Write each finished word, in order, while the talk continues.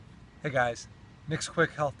Hey guys, Nick's quick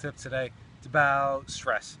health tip today. It's about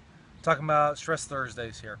stress. I'm talking about Stress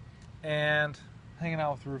Thursdays here. And hanging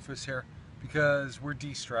out with Rufus here because we're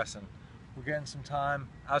de-stressing. We're getting some time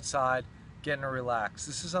outside, getting to relax.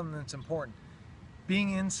 This is something that's important.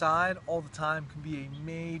 Being inside all the time can be a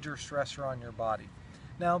major stressor on your body.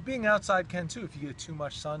 Now, being outside can too if you get too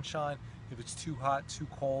much sunshine, if it's too hot, too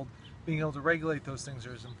cold. Being able to regulate those things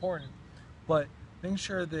is important. But making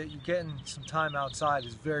sure that you're getting some time outside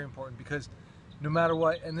is very important because no matter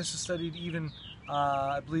what, and this is studied even,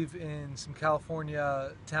 I believe, in some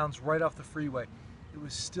California towns right off the freeway, it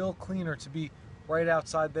was still cleaner to be right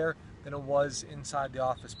outside there than it was inside the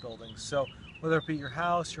office buildings. So whether it be your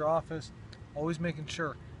house, your office, always making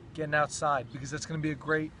sure getting outside because that's going to be a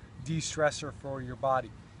great de-stressor for your body.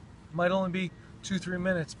 It might only be 2-3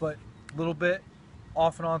 minutes, but a little bit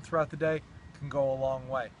off and on throughout the day can go a long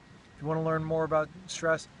way. If you want to learn more about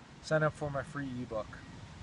stress, sign up for my free ebook.